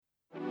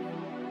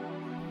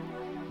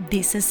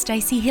This is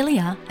Stacey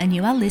Hillier, and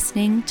you are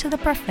listening to the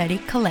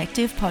Prophetic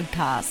Collective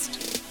podcast.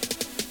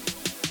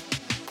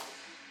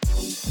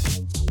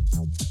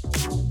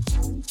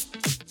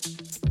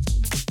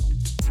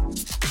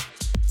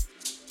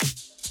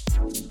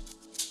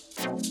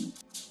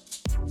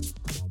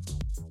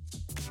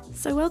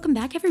 So welcome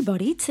back,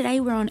 everybody.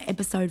 Today we're on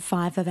episode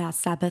 5 of our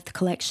Sabbath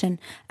collection,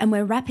 and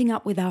we're wrapping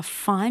up with our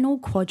final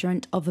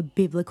quadrant of a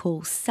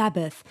biblical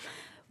Sabbath,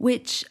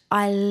 which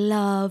I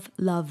love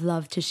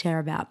to share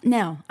about.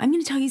 Now, I'm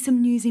going to tell you some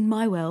news in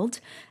my world,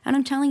 and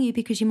I'm telling you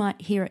because you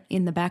might hear it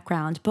in the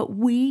background, but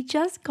we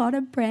just got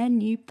a brand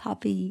new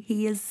puppy.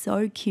 He is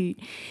so cute.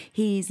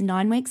 He's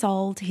 9 weeks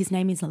old. His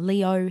name is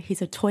Leo.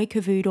 He's a toy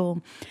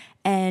cavoodle,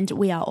 and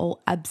we are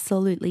all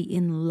absolutely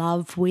in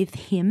love with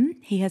him.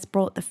 He has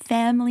brought the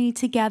family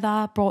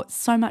together, brought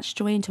so much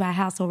joy into our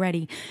house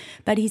already,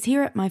 but he's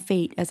here at my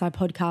feet as I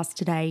podcast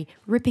today,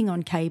 ripping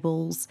on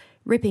cables,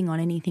 ripping on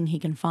anything he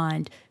can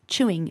find,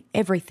 chewing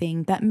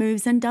everything that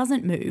moves and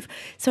doesn't move.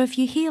 So if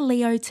you hear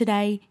Leo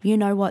today, you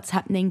know what's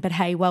happening, but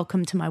hey,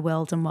 welcome to my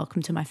world and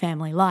welcome to my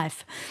family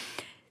life.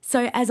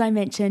 So as I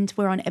mentioned,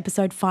 we're on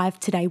episode 5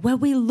 today, where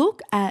we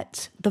look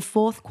at the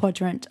 4th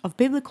quadrant of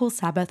biblical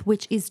Sabbath,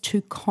 which is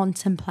to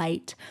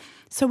contemplate.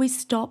 So we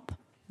stop,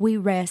 we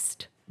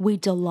rest, we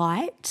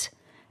delight,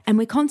 and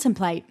we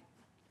contemplate.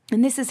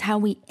 And this is how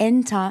we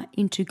enter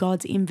into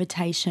God's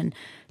invitation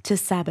to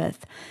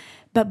Sabbath.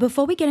 But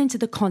before we get into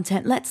the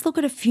content, let's look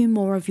at a few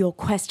more of your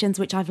questions,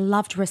 which I've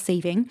loved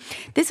receiving.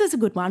 This is a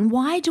good one.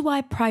 Why do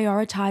I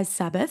prioritize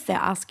Sabbath? They're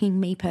asking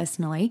me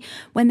personally,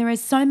 when there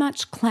is so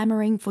much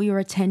clamoring for your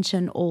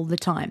attention all the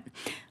time.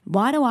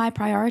 Why do I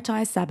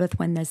prioritize Sabbath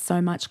when there's so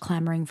much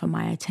clamoring for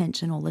my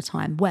attention all the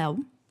time?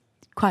 Well,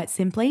 quite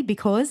simply,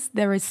 because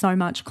there is so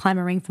much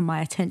clamoring for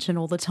my attention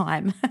all the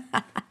time.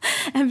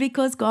 And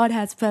because God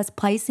has first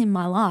place in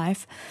my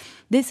life,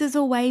 this is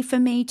a way for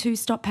me to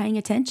stop paying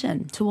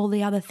attention to all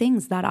the other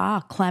things that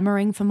are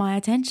clamoring for my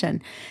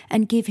attention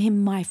and give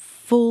him my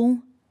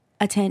full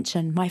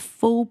attention, my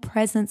full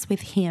presence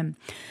with him.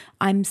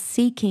 I'm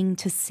seeking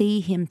to see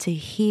him, to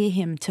hear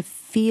him, to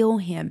feel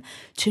him,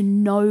 to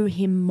know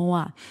him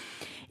more.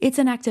 It's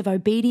an act of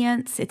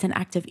obedience. It's an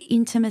act of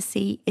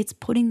intimacy. It's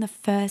putting the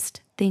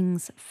first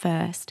things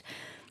first.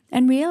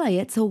 And really,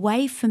 it's a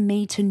way for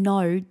me to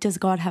know, does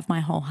God have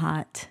my whole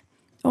heart?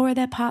 Or are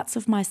there parts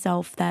of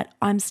myself that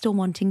I'm still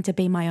wanting to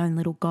be my own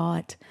little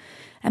God?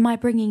 Am I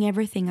bringing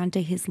everything under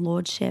his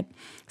lordship?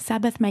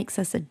 Sabbath makes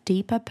us a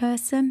deeper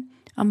person.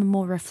 I'm a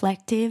more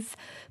reflective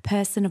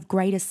person of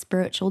greater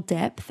spiritual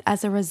depth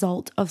as a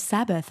result of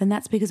Sabbath. And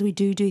that's because we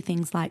do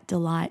things like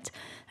delight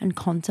and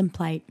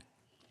contemplate.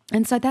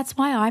 And so that's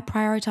why I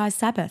prioritize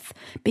Sabbath,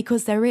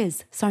 because there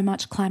is so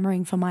much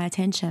clamoring for my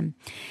attention.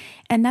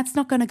 And that's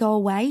not going to go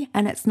away,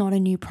 and it's not a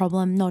new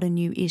problem, not a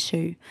new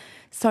issue.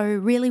 So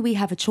really we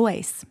have a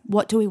choice.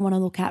 What do we want to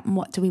look at and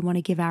what do we want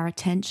to give our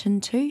attention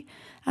to?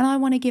 And I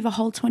want to give a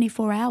whole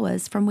 24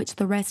 hours from which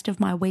the rest of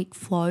my week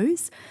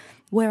flows,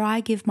 where I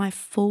give my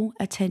full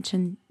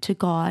attention to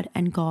God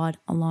and God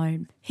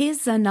alone.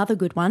 Here's another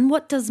good one.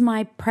 What does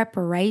my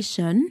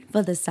preparation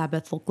for the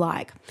Sabbath look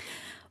like?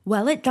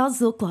 Well, it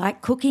does look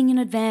like cooking in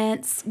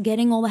advance,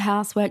 getting all the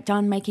housework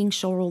done, making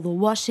sure all the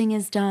washing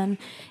is done.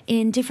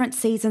 In different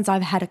seasons,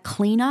 I've had a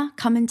cleaner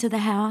come into the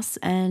house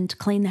and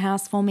clean the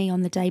house for me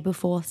on the day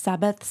before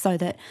Sabbath so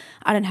that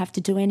I don't have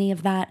to do any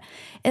of that.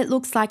 It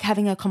looks like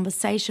having a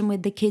conversation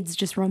with the kids,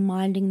 just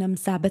reminding them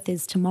Sabbath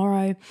is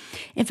tomorrow.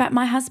 In fact,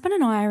 my husband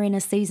and I are in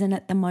a season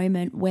at the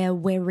moment where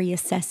we're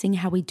reassessing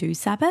how we do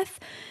Sabbath.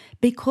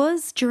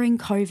 Because during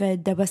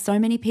COVID, there were so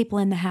many people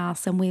in the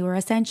house and we were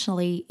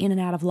essentially in and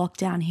out of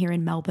lockdown here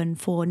in Melbourne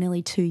for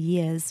nearly 2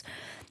 years,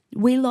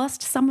 we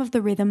lost some of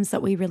the rhythms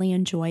that we really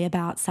enjoy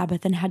about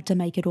Sabbath and had to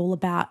make it all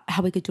about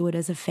how we could do it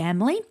as a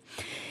family.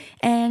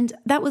 And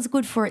that was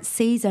good for its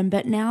season,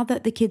 but now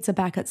that the kids are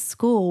back at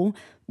school,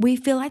 we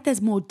feel like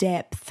there's more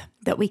depth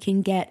that we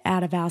can get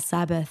out of our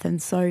Sabbath.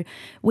 And so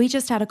we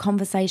just had a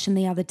conversation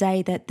the other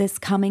day that this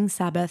coming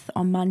Sabbath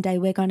on Monday,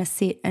 we're going to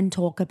sit and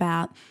talk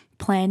about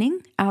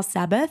planning our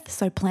Sabbath,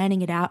 so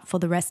planning it out for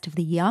the rest of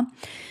the year.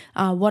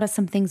 What are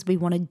some things we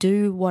want to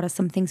do? What are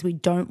some things we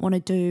don't want to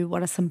do?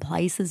 What are some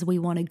places we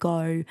want to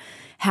go?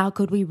 How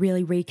could we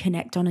really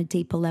reconnect on a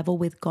deeper level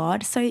with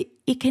God? So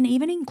it can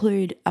even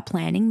include a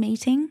planning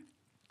meeting,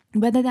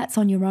 whether that's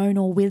on your own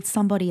or with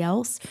somebody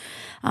else.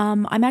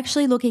 I'm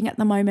actually looking at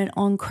the moment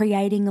on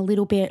creating a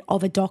little bit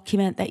of a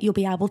document that you'll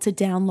be able to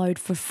download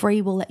for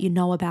free. We'll let you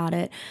know about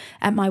it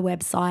at my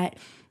website,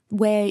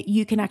 where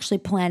you can actually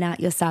plan out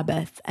your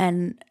Sabbath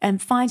and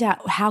find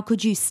out how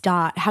could you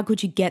start, how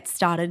could you get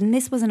started. And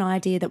this was an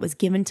idea that was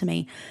given to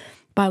me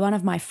by one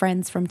of my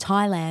friends from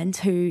Thailand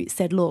who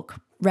said, look,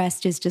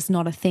 rest is just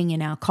not a thing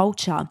in our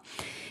culture.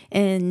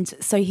 And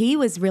so he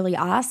was really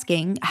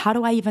asking, how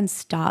do I even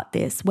start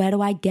this? Where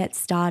do I get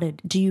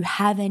started? Do you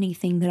have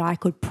anything that I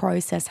could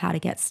process how to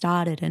get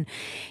started? And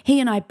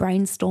he and I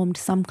brainstormed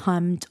some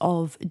kind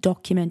of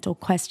document or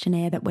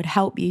questionnaire that would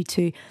help you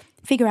to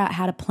figure out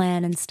how to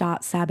plan and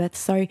start Sabbath.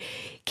 So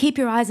keep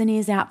your eyes and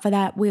ears out for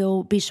that.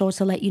 We'll be sure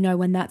to let you know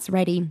when that's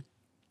ready.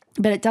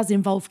 But it does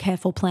involve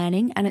careful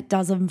planning, and it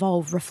does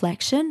involve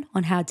reflection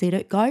on how did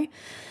it go,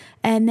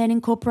 and then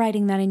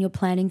incorporating that in your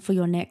planning for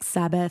your next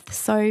Sabbath.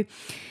 So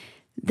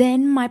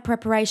then my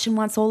preparation,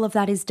 once all of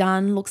that is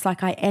done, looks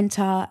like I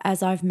enter,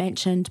 as I've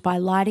mentioned, by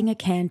lighting a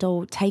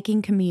candle,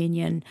 taking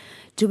communion,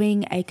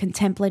 doing a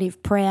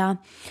contemplative prayer,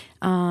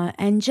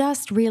 and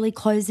just really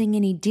closing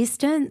any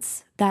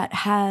distance that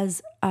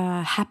has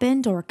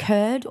happened or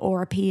occurred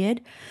or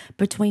appeared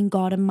between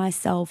God and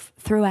myself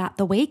throughout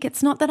the week.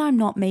 It's not that I'm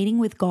not meeting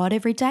with God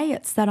every day,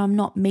 it's that I'm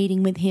not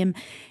meeting with Him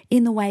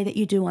in the way that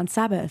you do on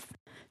Sabbath.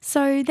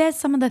 So there's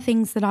some of the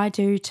things that I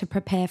do to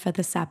prepare for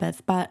the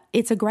Sabbath, but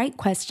it's a great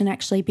question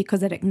actually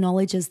because it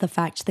acknowledges the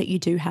fact that you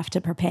do have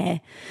to prepare.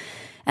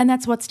 And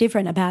that's what's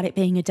different about it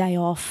being a day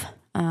off,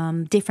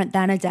 different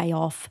than a day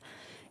off,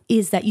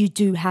 is that you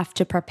do have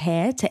to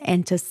prepare to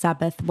enter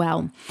Sabbath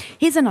well.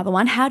 Here's another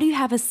one. How do you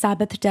have a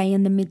Sabbath day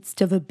in the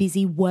midst of a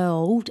busy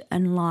world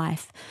and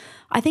life?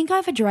 I think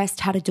I've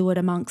addressed how to do it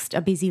amongst a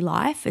busy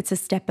life. It's a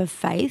step of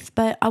faith,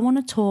 but I want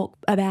to talk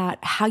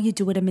about how you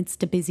do it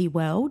amidst a busy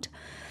world.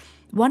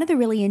 One of the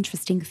really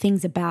interesting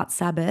things about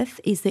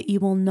Sabbath is that you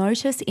will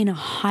notice in a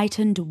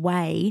heightened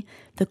way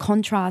the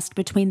contrast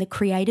between the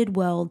created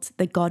world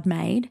that God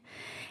made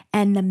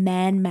and the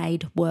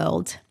man-made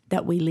world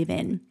that we live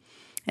in,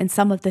 and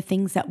some of the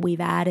things that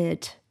we've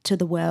added to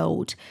the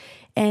world,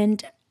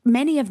 and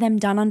many of them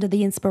done under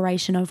the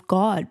inspiration of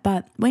God.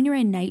 But when you're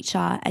in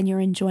nature and you're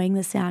enjoying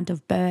the sound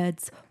of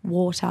birds,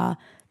 water,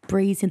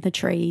 breeze in the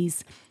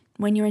trees,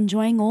 when you're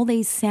enjoying all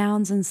these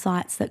sounds and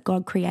sights that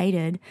God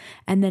created,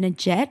 and then a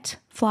jet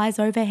flies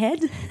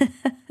overhead,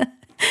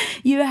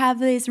 you have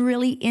this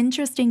really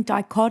interesting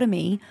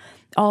dichotomy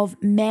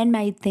of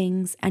man-made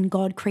things and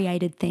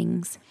God-created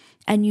things.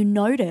 And you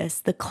notice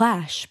the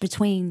clash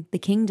between the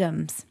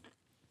kingdoms.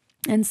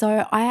 And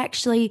so I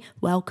actually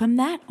welcome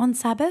that on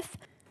Sabbath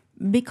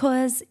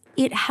because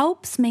it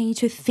helps me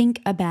to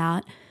think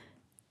about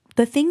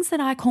the things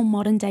that I call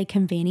modern day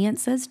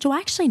conveniences. Do I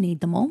actually need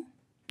them all?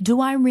 Do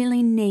I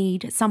really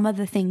need some of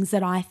the things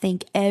that I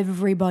think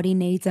everybody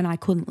needs and I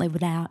couldn't live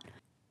without?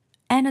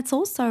 And it's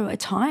also a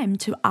time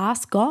to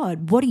ask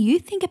God, what do you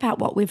think about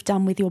what we've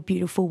done with your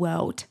beautiful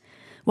world,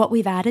 what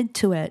we've added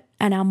to it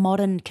and our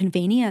modern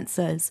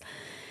conveniences?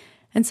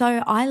 And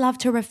so I love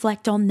to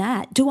reflect on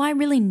that. Do I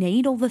really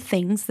need all the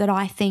things that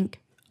I think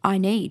I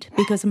need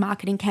because a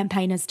marketing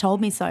campaign has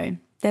told me so?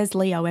 There's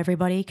Leo,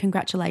 everybody.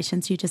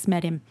 Congratulations, you just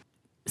met him.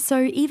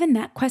 So even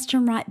that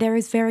question right there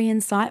is very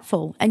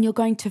insightful, and you're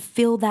going to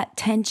feel that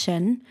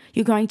tension.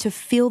 You're going to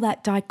feel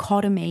that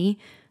dichotomy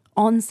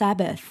on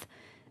Sabbath,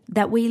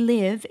 that we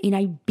live in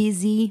a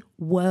busy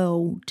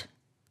world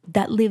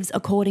that lives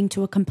according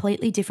to a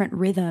completely different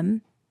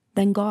rhythm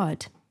than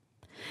God.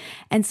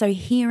 And so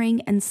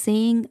hearing and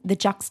seeing the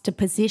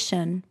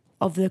juxtaposition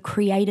of the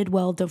created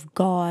world of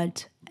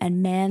God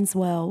and man's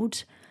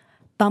world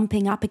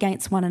bumping up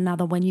against one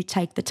another when you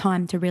take the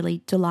time to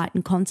really delight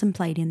and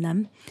contemplate in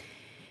them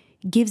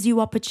gives you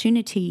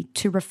opportunity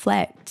to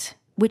reflect,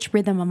 which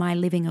rhythm am I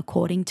living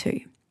according to?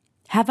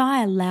 Have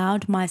I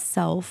allowed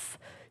myself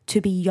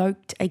to be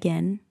yoked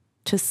again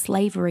to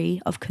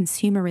slavery of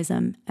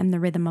consumerism and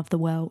the rhythm of the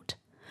world?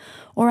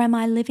 Or am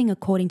I living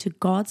according to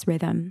God's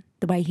rhythm,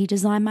 the way He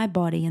designed my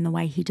body and the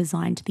way He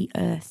designed the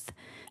earth?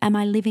 Am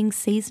I living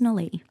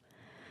seasonally?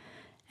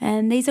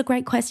 And these are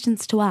great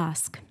questions to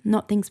ask,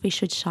 not things we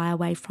should shy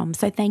away from.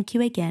 So thank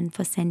you again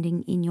for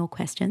sending in your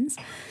questions.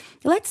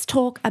 Let's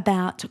talk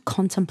about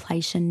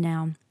contemplation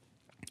now.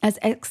 As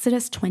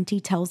Exodus 20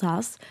 tells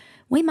us,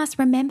 we must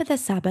remember the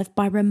Sabbath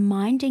by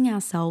reminding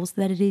ourselves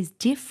that it is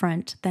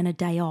different than a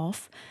day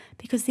off,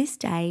 because this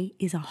day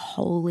is a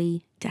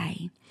holy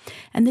day.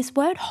 And this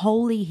word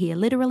holy here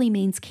literally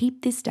means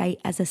keep this day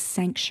as a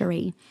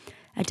sanctuary,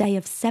 a day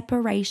of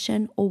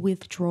separation or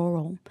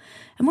withdrawal.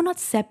 And we're not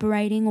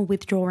separating or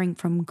withdrawing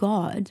from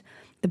God.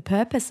 The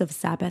purpose of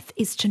Sabbath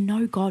is to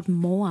know God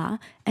more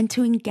and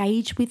to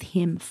engage with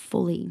Him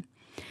fully.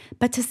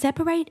 But to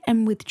separate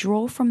and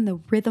withdraw from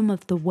the rhythm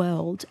of the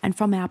world and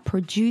from our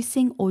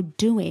producing or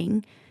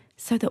doing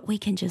so that we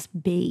can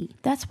just be.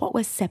 That's what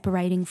we're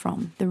separating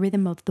from, the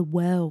rhythm of the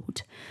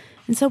world.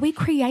 And so we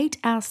create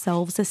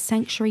ourselves a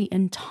sanctuary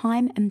in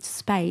time and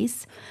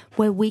space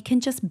where we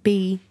can just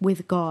be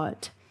with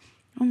God.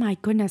 Oh my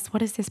goodness,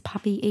 what is this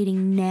puppy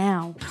eating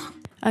now?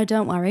 Oh,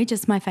 don't worry,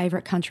 just my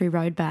favorite country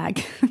road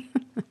bag.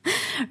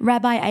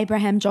 Rabbi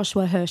Abraham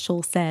Joshua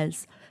Herschel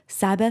says,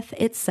 Sabbath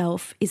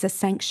itself is a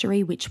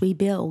sanctuary which we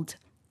build,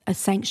 a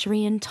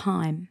sanctuary in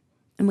time,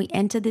 and we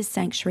enter this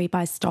sanctuary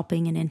by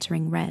stopping and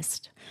entering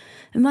rest.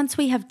 And once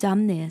we have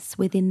done this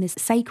within this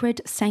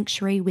sacred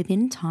sanctuary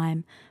within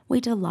time,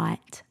 we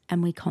delight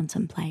and we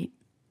contemplate.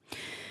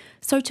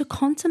 So to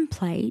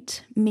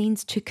contemplate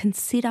means to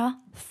consider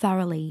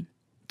thoroughly,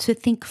 to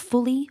think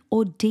fully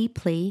or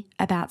deeply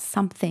about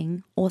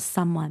something or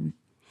someone.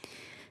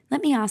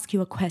 Let me ask you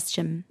a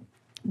question.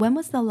 When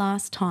was the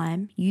last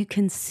time you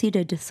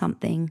considered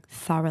something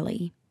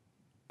thoroughly?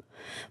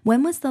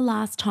 When was the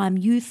last time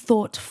you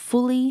thought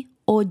fully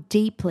or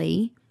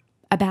deeply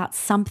about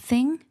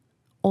something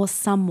or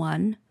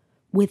someone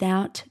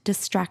without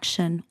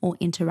distraction or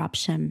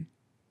interruption?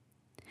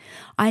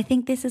 I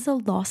think this is a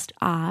lost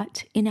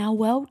art in our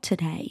world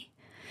today.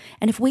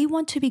 And if we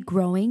want to be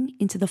growing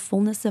into the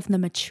fullness of the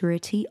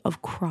maturity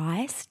of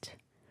Christ,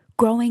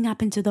 growing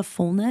up into the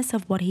fullness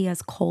of what He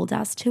has called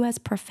us to as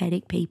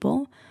prophetic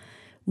people,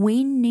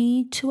 we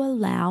need to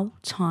allow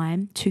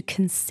time to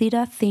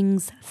consider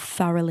things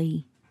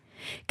thoroughly.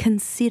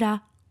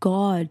 Consider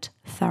God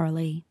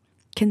thoroughly.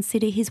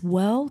 Consider His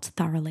world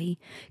thoroughly.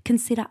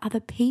 Consider other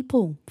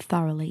people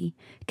thoroughly.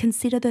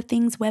 Consider the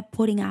things we're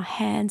putting our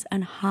hands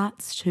and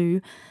hearts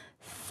to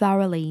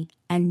thoroughly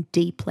and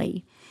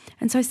deeply.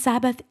 And so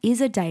Sabbath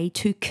is a day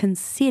to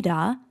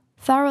consider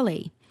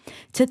thoroughly,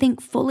 to think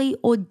fully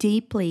or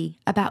deeply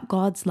about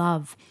God's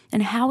love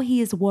and how He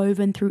is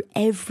woven through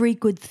every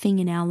good thing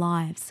in our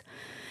lives.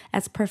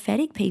 As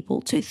prophetic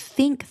people, to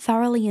think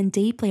thoroughly and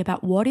deeply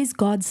about what is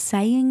God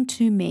saying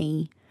to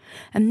me,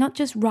 and not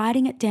just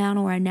writing it down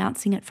or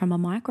announcing it from a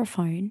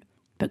microphone,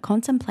 but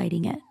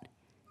contemplating it,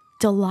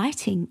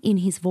 delighting in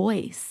His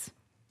voice.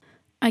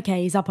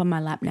 Okay, he's up on my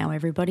lap now,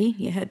 everybody.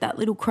 You heard that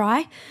little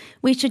cry?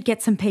 We should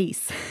get some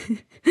peace.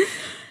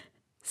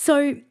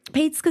 So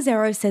Pete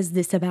Scazzero says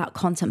this about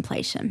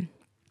contemplation.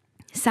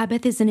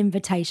 Sabbath is an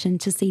invitation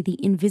to see the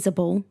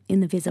invisible in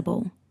the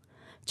visible,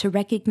 to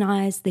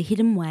recognize the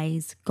hidden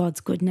ways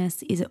God's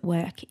goodness is at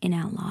work in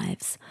our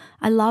lives.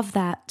 I love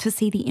that, to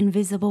see the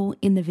invisible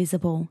in the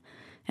visible,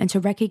 and to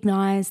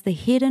recognize the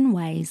hidden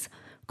ways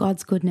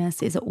God's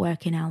goodness is at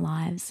work in our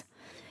lives.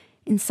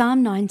 In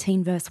Psalm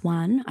 19, verse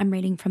 1, I'm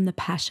reading from the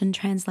Passion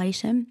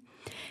Translation.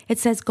 It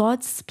says,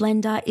 God's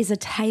splendor is a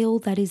tale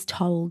that is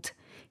told.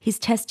 His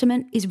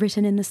testament is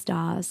written in the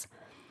stars.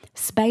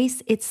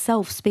 Space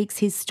itself speaks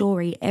His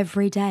story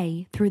every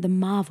day through the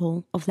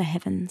marvel of the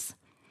heavens.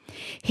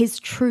 His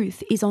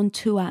truth is on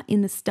tour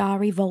in the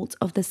starry vault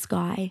of the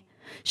sky,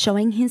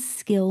 showing His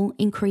skill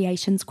in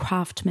creation's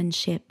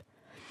craftsmanship.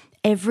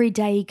 Every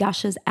day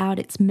gushes out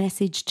its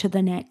message to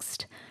the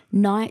next,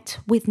 night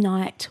with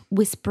night,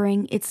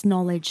 whispering its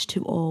knowledge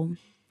to all.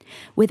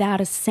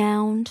 Without a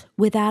sound,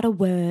 without a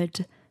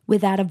word,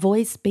 without a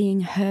voice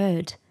being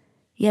heard,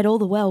 yet all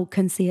the world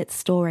can see its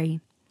story.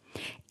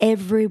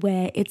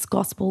 Everywhere its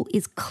gospel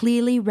is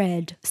clearly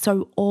read,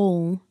 so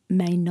all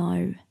may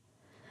know.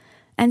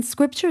 And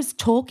Scripture is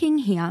talking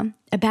here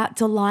about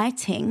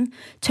delighting,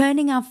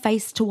 turning our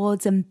face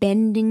towards and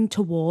bending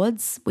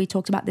towards, we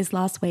talked about this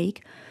last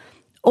week,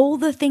 all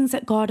the things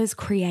that God has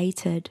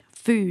created,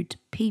 food,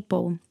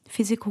 people,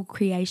 physical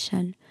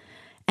creation,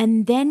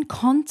 and then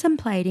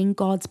contemplating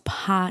God's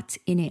part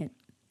in it.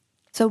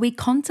 So we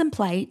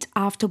contemplate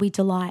after we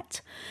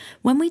delight.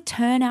 When we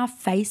turn our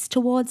face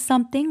towards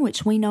something,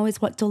 which we know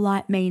is what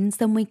delight means,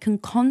 then we can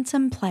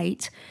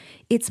contemplate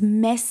its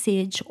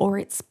message or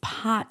its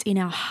part in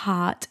our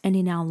heart and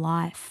in our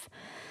life.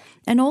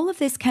 And all of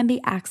this can be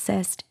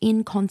accessed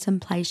in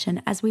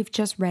contemplation, as we've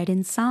just read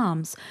in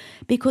Psalms,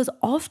 because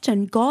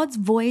often God's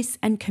voice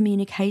and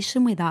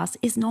communication with us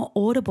is not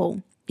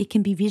audible. It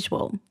can be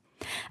visual.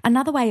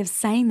 Another way of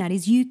saying that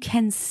is you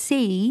can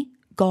see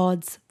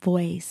God's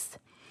voice.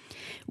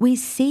 We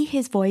see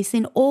His voice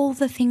in all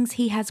the things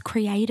He has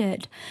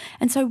created.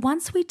 And so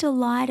once we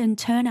delight and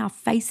turn our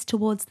face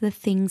towards the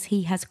things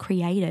He has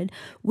created,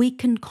 we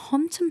can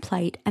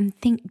contemplate and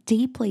think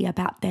deeply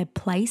about their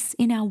place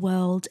in our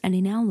world and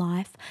in our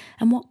life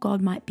and what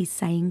God might be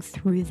saying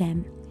through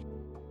them.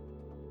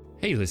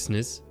 Hey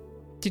listeners,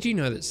 did you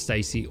know that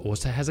Stacey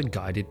also has a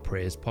guided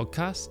prayers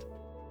podcast?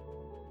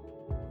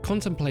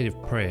 Contemplative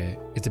prayer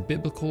is a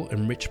biblical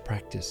and rich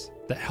practice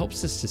that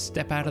helps us to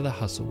step out of the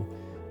hustle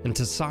and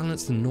to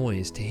silence the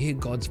noise, to hear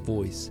God's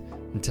voice,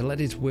 and to let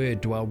His word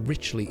dwell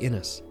richly in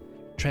us,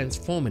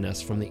 transforming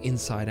us from the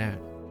inside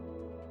out.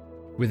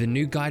 With a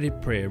new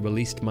guided prayer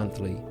released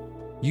monthly,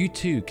 you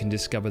too can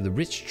discover the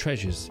rich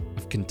treasures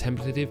of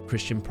contemplative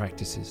Christian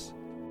practices.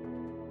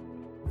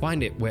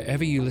 Find it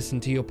wherever you listen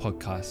to your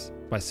podcasts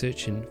by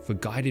searching for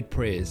Guided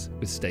Prayers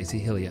with Stacey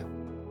Hillier.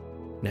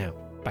 Now,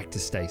 back to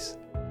Stace.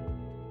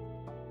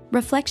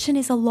 Reflection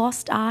is a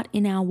lost art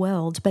in our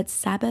world, but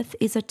Sabbath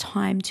is a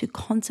time to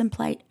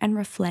contemplate and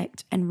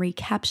reflect and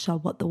recapture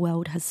what the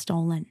world has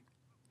stolen.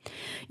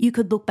 You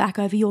could look back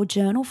over your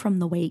journal from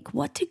the week.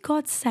 What did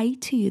God say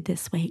to you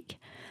this week?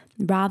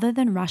 Rather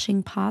than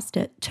rushing past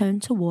it, turn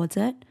towards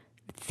it,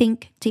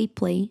 think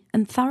deeply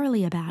and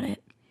thoroughly about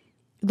it.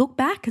 Look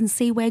back and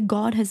see where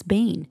God has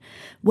been,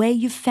 where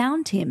you've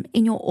found Him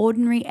in your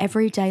ordinary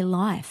everyday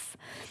life,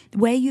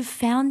 where you've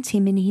found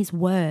Him in His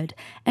word,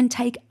 and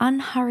take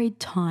unhurried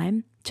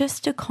time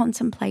just to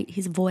contemplate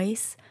His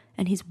voice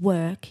and His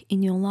work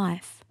in your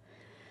life.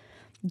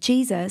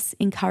 Jesus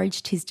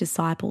encouraged His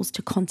disciples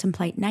to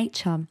contemplate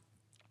nature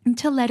and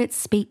to let it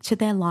speak to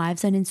their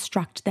lives and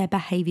instruct their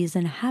behaviors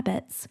and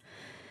habits.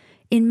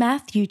 In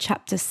Matthew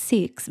chapter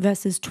 6,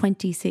 verses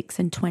 26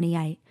 and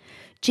 28,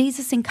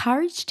 Jesus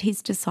encouraged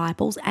His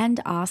disciples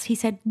and us. He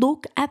said,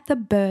 "Look at the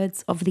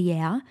birds of the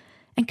air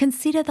and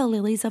consider the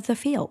lilies of the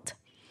field.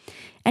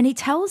 And he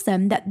tells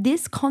them that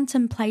this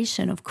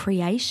contemplation of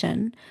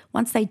creation,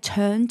 once they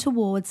turned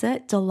towards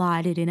it,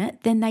 delighted in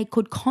it, then they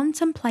could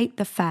contemplate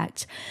the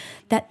fact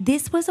that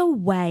this was a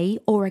way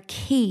or a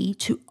key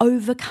to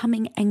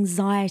overcoming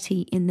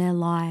anxiety in their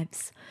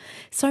lives.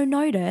 So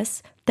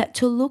notice that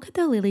to look at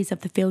the lilies of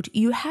the field,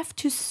 you have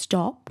to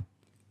stop,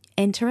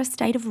 enter a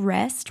state of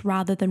rest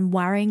rather than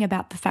worrying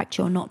about the fact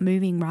you're not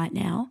moving right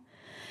now.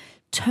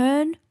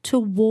 Turn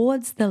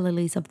towards the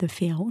lilies of the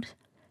field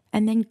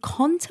and then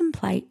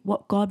contemplate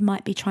what God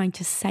might be trying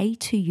to say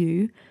to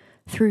you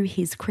through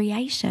his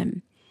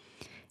creation.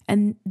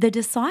 And the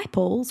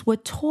disciples were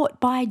taught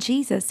by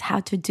Jesus how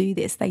to do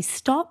this. They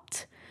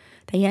stopped,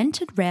 they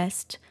entered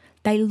rest,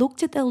 they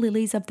looked at the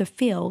lilies of the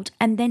field,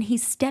 and then he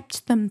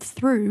stepped them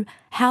through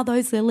how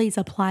those lilies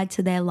applied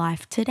to their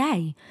life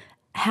today,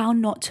 how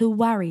not to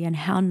worry and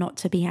how not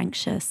to be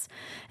anxious.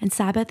 And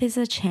Sabbath is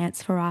a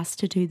chance for us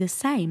to do the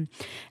same.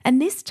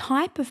 And this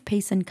type of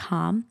peace and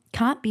calm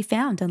can't be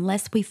found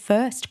unless we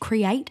first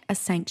create a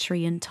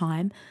sanctuary in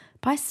time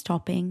by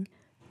stopping,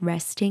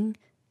 resting,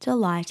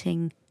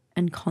 delighting,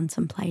 and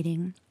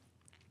contemplating.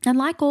 And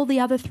like all the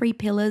other 3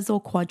 pillars or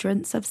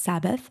quadrants of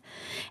Sabbath,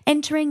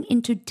 entering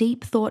into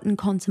deep thought and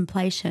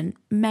contemplation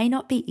may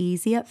not be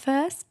easy at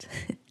first.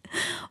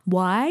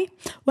 Why?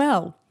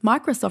 Well,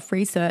 Microsoft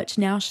research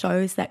now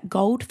shows that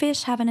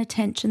goldfish have an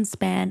attention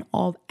span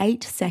of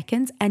 8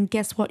 seconds, and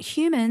guess what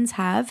humans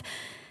have?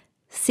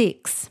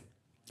 6.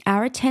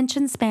 Our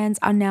attention spans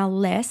are now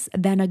less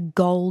than a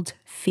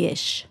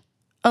goldfish.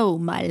 Oh,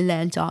 my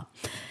Lanta.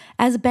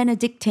 As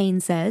Benedictine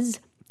says,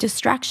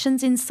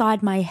 distractions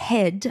inside my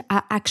head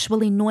are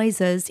actually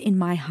noises in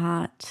my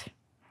heart.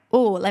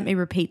 Oh, let me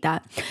repeat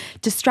that.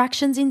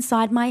 Distractions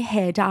inside my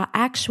head are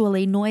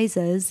actually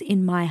noises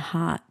in my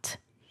heart.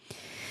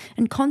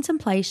 And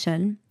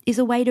contemplation is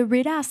a way to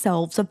rid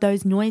ourselves of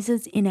those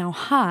noises in our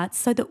hearts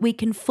so that we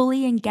can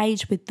fully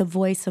engage with the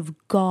voice of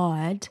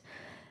God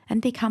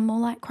and become more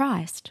like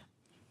Christ.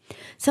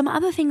 Some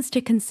other things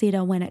to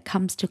consider when it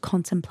comes to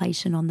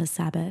contemplation on the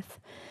Sabbath.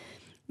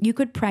 You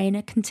could pray in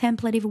a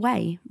contemplative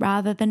way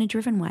rather than a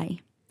driven way.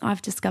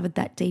 I've discovered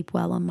that deep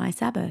well on my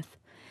Sabbath.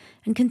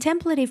 And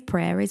contemplative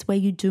prayer is where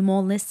you do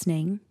more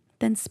listening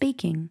than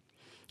speaking.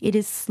 It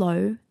is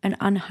slow and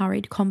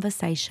unhurried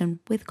conversation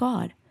with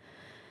God.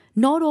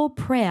 Not all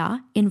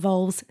prayer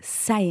involves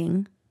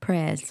saying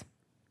prayers,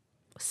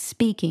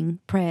 speaking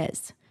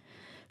prayers.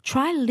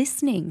 Try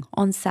listening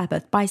on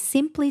Sabbath by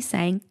simply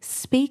saying,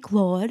 "Speak,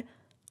 Lord,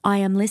 I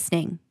am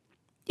listening."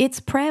 It's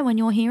prayer when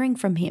you're hearing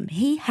from him.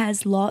 He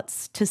has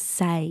lots to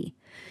say.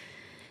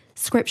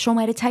 Scriptural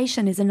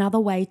meditation is another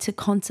way to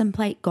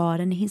contemplate God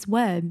and his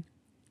word.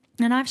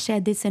 And I've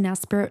shared this in our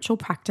spiritual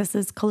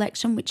practices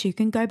collection, which you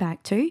can go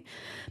back to.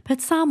 But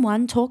Psalm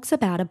 1 talks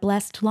about a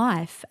blessed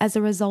life as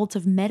a result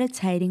of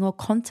meditating or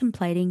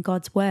contemplating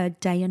God's word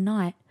day and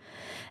night.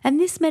 And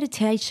this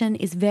meditation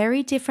is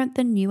very different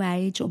than New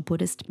Age or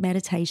Buddhist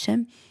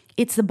meditation.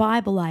 It's the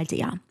Bible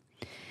idea.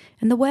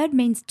 And the word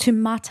means to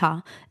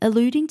mutter,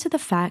 alluding to the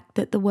fact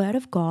that the word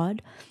of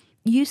God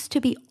used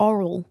to be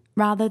oral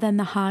rather than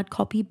the hard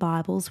copy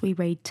Bibles we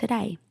read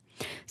today.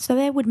 So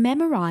they would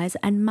memorize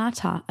and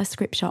mutter a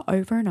scripture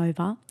over and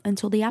over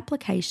until the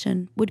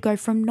application would go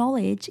from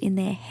knowledge in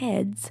their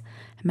heads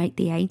and make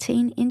the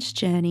 18-inch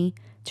journey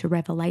to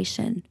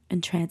revelation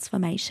and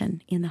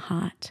transformation in the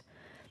heart.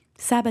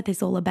 Sabbath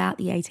is all about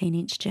the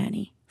 18-inch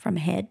journey from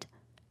head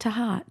to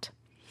heart.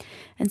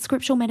 And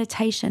scriptural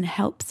meditation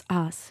helps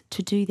us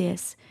to do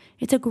this.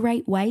 It's a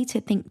great way to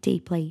think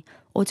deeply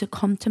or to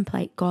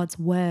contemplate God's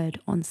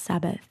word on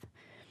Sabbath.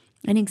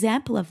 An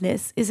example of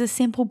this is a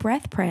simple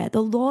breath prayer.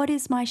 The Lord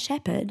is my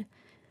shepherd,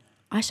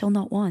 I shall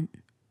not want.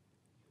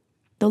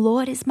 The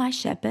Lord is my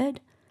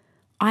shepherd,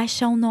 I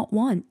shall not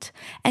want.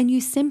 And you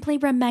simply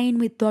remain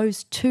with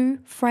those 2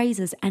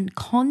 phrases and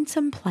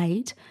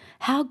contemplate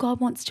how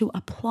God wants to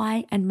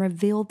apply and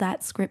reveal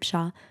that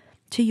scripture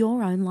to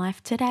your own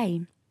life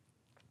today.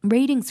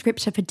 Reading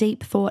scripture for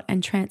deep thought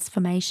and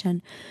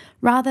transformation,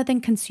 rather than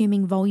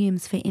consuming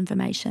volumes for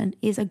information,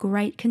 is a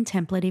great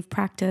contemplative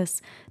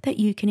practice that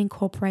you can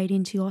incorporate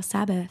into your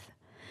Sabbath.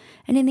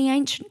 And in the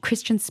ancient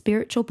Christian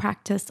spiritual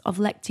practice of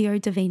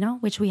Lectio Divina,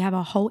 which we have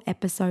a whole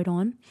episode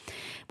on,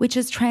 which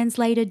is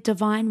translated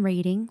divine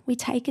reading, we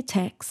take a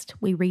text,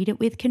 we read it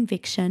with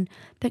conviction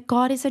that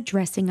God is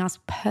addressing us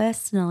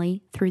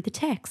personally through the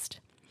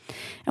text.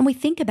 And we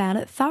think about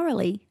it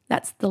thoroughly.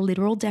 That's the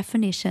literal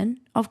definition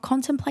of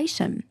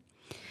contemplation.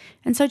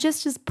 And so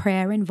just as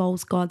prayer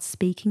involves God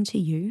speaking to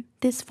you,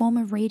 this form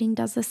of reading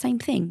does the same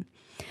thing.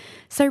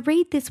 So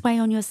read this way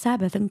on your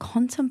Sabbath and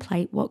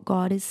contemplate what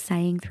God is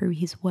saying through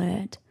his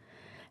word.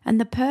 And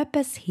the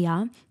purpose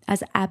here,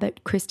 as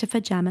Abbot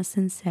Christopher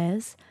Jamison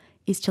says,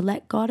 is to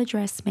let God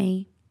address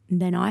me, and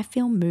then I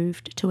feel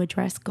moved to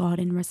address God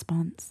in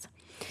response.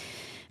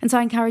 And so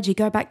I encourage you,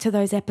 go back to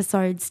those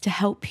episodes to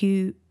help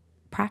you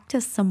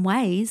practice some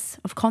ways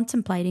of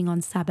contemplating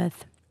on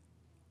Sabbath.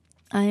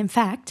 In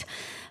fact,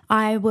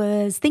 I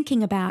was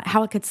thinking about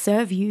how I could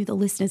serve you, the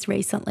listeners,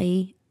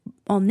 recently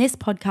on this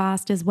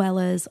podcast as well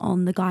as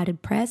on the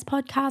guided prayers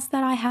podcast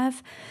that I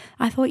have,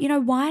 I thought,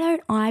 why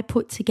don't I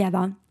put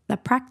together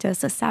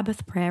a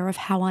Sabbath prayer of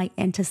how I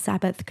enter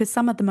Sabbath? Because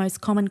some of the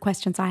most common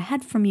questions I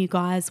had from you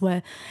guys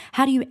were,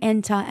 how do you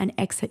enter and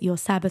exit your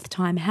Sabbath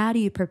time? How do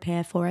you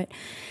prepare for it?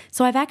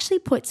 So I've actually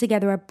put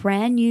together a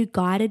brand new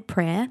guided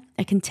prayer,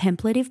 a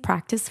contemplative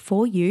practice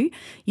for you.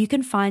 You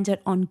can find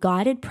it on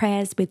Guided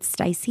Prayers with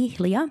Stacey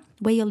Hillier,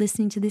 where you're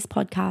listening to this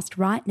podcast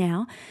right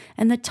now.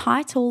 And the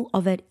title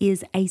of it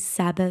is a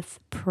Sabbath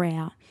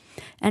prayer.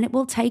 And it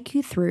will take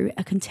you through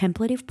a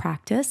contemplative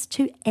practice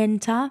to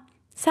enter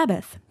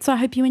Sabbath. So I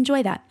hope you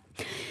enjoy that.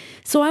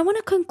 So I want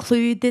to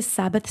conclude this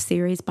Sabbath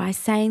series by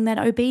saying that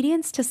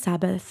obedience to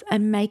Sabbath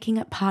and making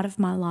it part of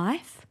my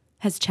life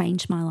has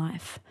changed my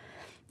life.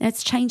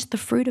 It's changed the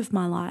fruit of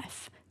my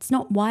life. It's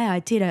not why I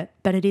did it,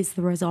 but it is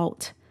the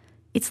result.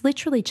 It's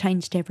literally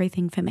changed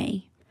everything for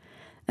me.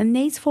 And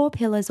these 4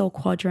 pillars or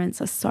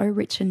quadrants are so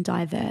rich and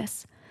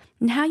diverse.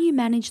 And how you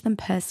manage them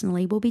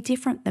personally will be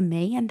different than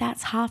me, and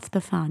that's half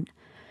the fun.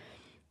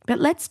 But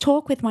let's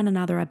talk with one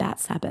another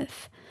about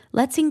Sabbath.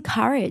 Let's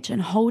encourage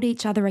and hold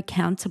each other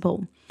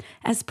accountable.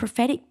 As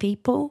prophetic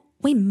people,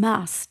 we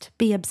must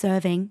be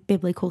observing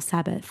biblical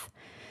Sabbath.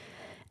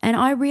 And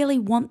I really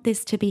want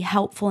this to be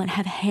helpful and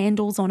have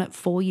handles on it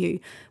for you,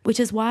 which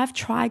is why I've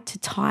tried to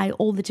tie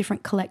all the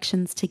different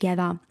collections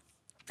together.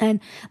 And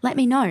let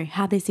me know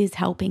how this is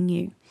helping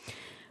you.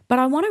 But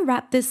I want to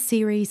wrap this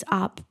series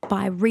up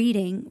by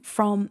reading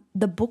from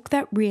the book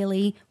that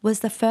really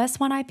was the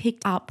first one I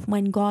picked up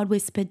when God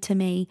whispered to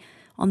me,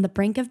 on the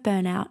brink of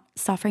burnout,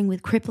 suffering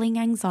with crippling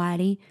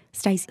anxiety,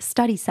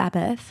 study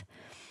Sabbath.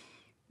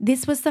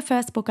 This was the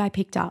first book I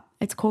picked up.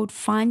 It's called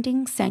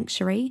Finding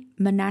Sanctuary,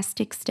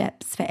 Monastic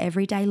Steps for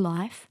Everyday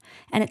Life,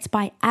 and it's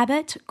by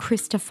Abbot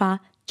Christopher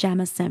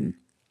Jamison.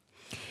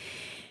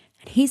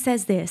 He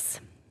says this: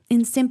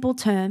 in simple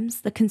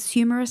terms, the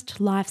consumerist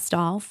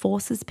lifestyle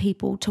forces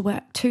people to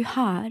work too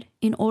hard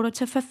in order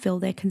to fulfill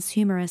their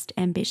consumerist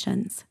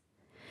ambitions.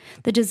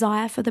 The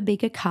desire for the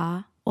bigger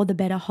car or the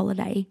better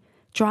holiday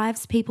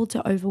drives people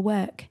to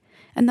overwork,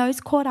 and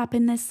those caught up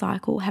in this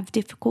cycle have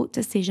difficult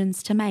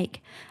decisions to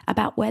make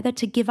about whether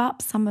to give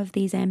up some of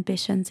these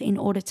ambitions in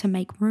order to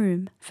make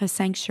room for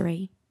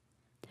sanctuary.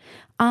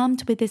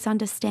 Armed with this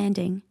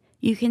understanding,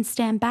 you can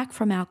stand back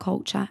from our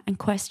culture and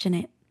question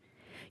it.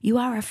 You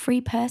are a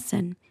free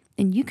person,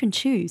 and you can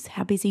choose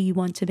how busy you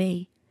want to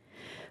be.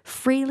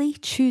 Freely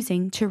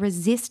choosing to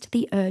resist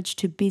the urge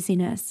to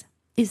busyness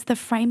is the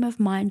frame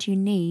of mind you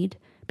need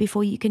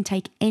before you can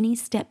take any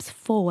steps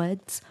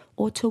forwards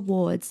or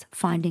towards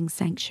finding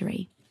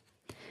sanctuary.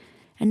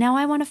 And now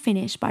I want to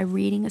finish by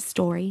reading a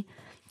story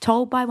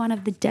told by one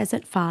of the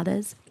Desert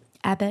Fathers,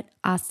 Abbot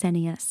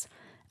Arsenius.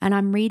 And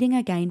I'm reading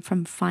again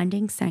from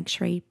Finding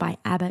Sanctuary by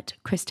Abbot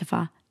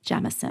Christopher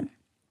Jamison.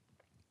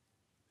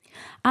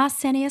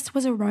 Arsenius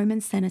was a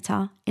Roman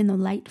senator in the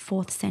late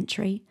 4th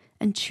century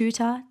and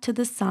tutor to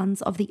the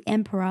sons of the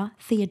Emperor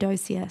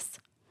Theodosius.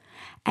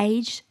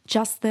 Aged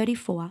just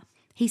 34,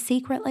 he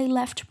secretly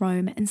left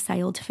Rome and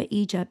sailed for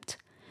Egypt,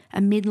 a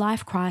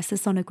midlife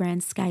crisis on a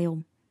grand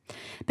scale.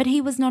 But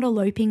he was not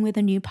eloping with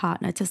a new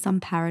partner to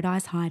some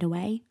paradise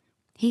hideaway.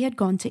 He had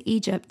gone to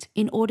Egypt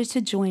in order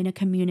to join a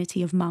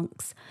community of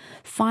monks,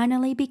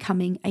 finally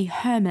becoming a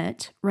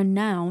hermit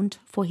renowned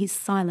for his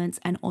silence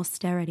and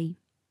austerity.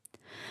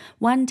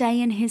 One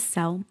day in his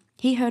cell,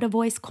 he heard a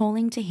voice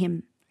calling to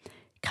him,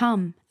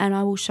 "Come, and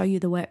I will show you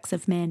the works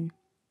of men."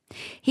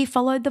 He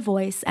followed the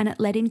voice, and it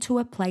led him to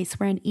a place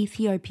where an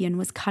Ethiopian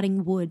was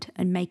cutting wood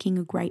and making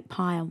a great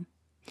pile.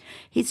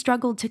 He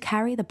struggled to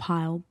carry the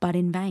pile, but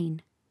in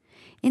vain.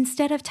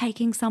 Instead of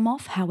taking some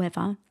off,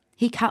 however,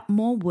 he cut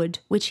more wood,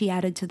 which he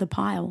added to the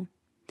pile.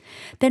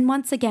 Then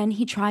once again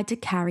he tried to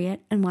carry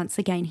it, and once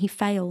again he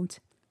failed.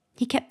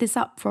 He kept this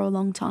up for a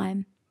long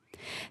time.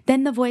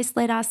 Then the voice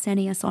led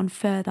Arsenius on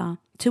further,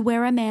 to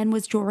where a man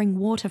was drawing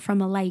water from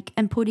a lake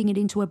and putting it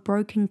into a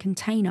broken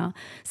container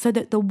so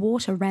that the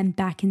water ran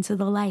back into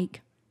the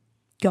lake.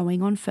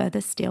 Going on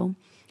further still,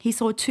 he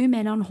saw 2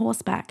 men on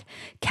horseback,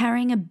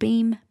 carrying a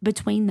beam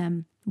between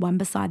them, one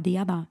beside the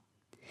other.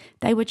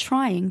 They were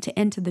trying to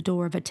enter the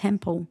door of a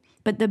temple,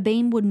 but the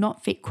beam would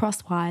not fit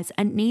crosswise,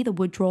 and neither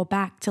would draw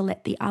back to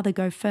let the other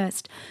go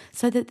first,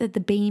 so that the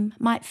beam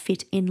might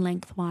fit in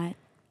lengthwise.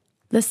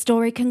 The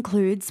story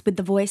concludes with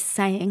the voice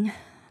saying,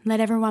 "Let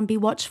everyone be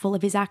watchful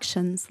of his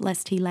actions,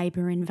 lest he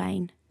labour in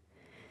vain."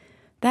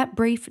 That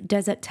brief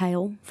desert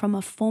tale from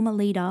a former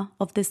leader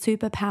of the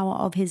superpower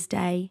of his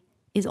day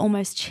is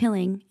almost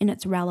chilling in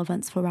its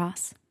relevance for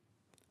us.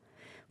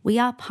 We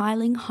are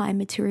piling high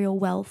material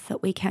wealth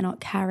that we cannot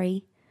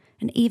carry,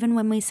 and even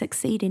when we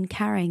succeed in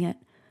carrying it,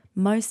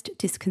 most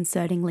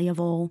disconcertingly of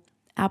all,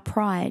 our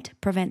pride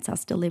prevents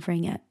us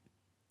delivering it.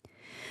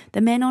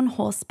 The men on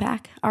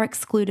horseback are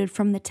excluded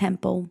from the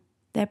temple.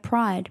 Their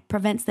pride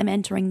prevents them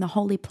entering the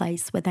holy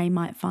place where they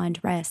might find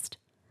rest.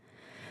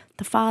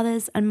 The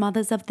fathers and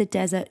mothers of the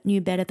desert knew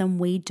better than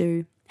we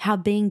do how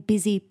being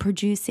busy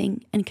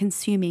producing and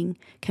consuming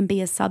can be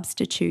a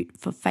substitute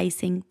for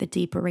facing the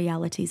deeper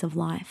realities of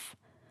life.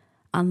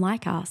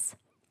 unlike us,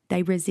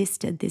 they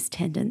resisted this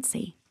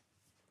tendency.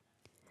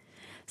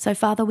 So,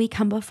 Father, we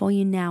come before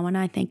you now, and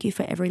I thank you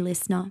for every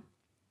listener.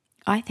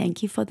 I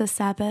thank you for the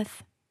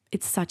Sabbath.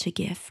 It's such a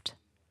gift.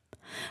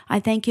 I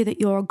thank you that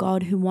you're a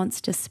God who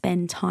wants to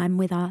spend time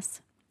with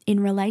us in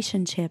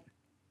relationship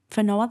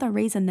for no other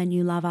reason than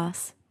you love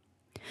us.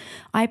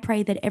 I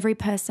pray that every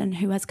person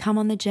who has come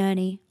on the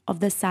journey of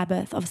the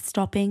Sabbath, of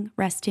stopping,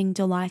 resting,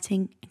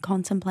 delighting, and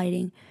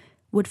contemplating,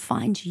 would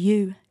find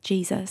you,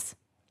 Jesus.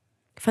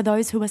 For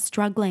those who are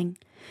struggling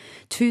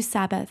to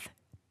Sabbath,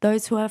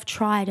 those who have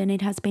tried and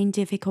it has been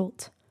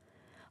difficult,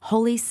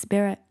 Holy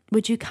Spirit,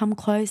 would you come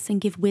close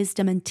and give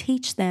wisdom and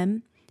teach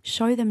them,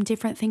 show them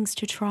different things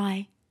to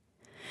try.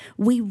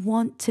 We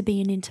want to be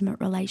in intimate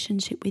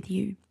relationship with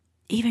you,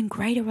 even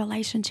greater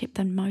relationship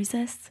than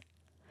Moses.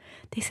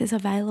 This is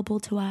available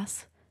to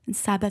us, and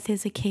Sabbath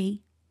is a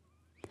key.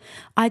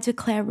 I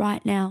declare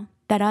right now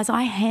that as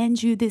I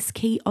hand you this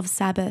key of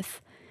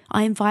Sabbath,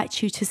 I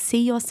invite you to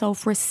see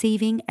yourself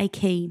receiving a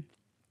key.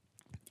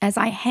 As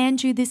I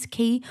hand you this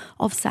key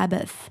of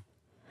Sabbath,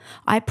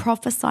 I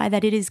prophesy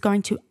that it is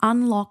going to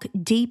unlock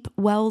deep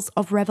wells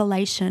of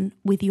revelation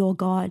with your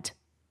God.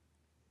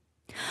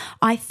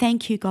 I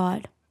thank you,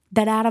 God,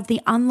 that out of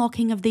the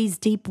unlocking of these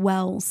deep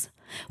wells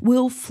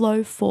will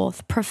flow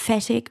forth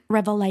prophetic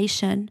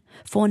revelation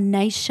for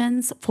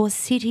nations, for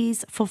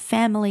cities, for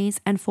families,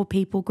 and for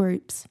people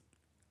groups.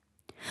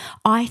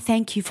 I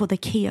thank you for the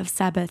key of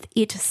Sabbath.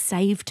 It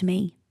saved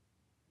me.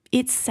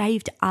 It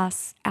saved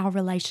us, our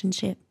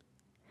relationship.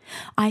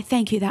 I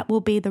thank you that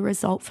will be the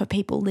result for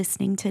people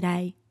listening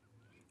today.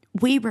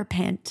 We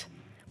repent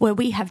where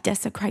we have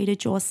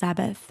desecrated your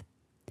Sabbath,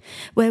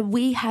 where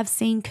we have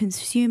seen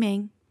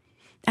consuming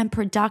and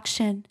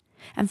production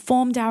and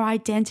formed our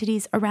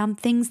identities around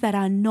things that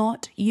are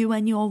not you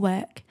and your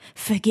work.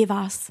 Forgive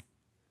us.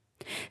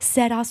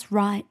 Set us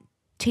right.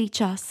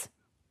 Teach us.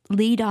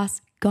 Lead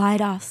us.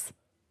 Guide us.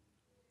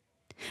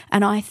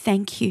 And I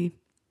thank you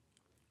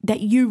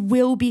that you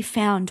will be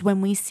found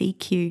when we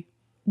seek you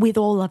with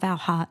all of our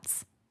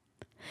hearts.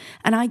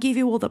 And I give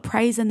you all the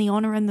praise and the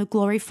honor and the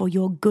glory for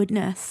your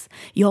goodness,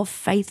 your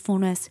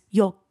faithfulness,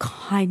 your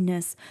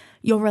kindness,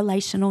 your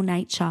relational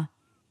nature.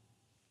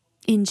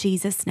 In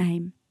Jesus'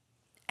 name,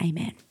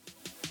 amen.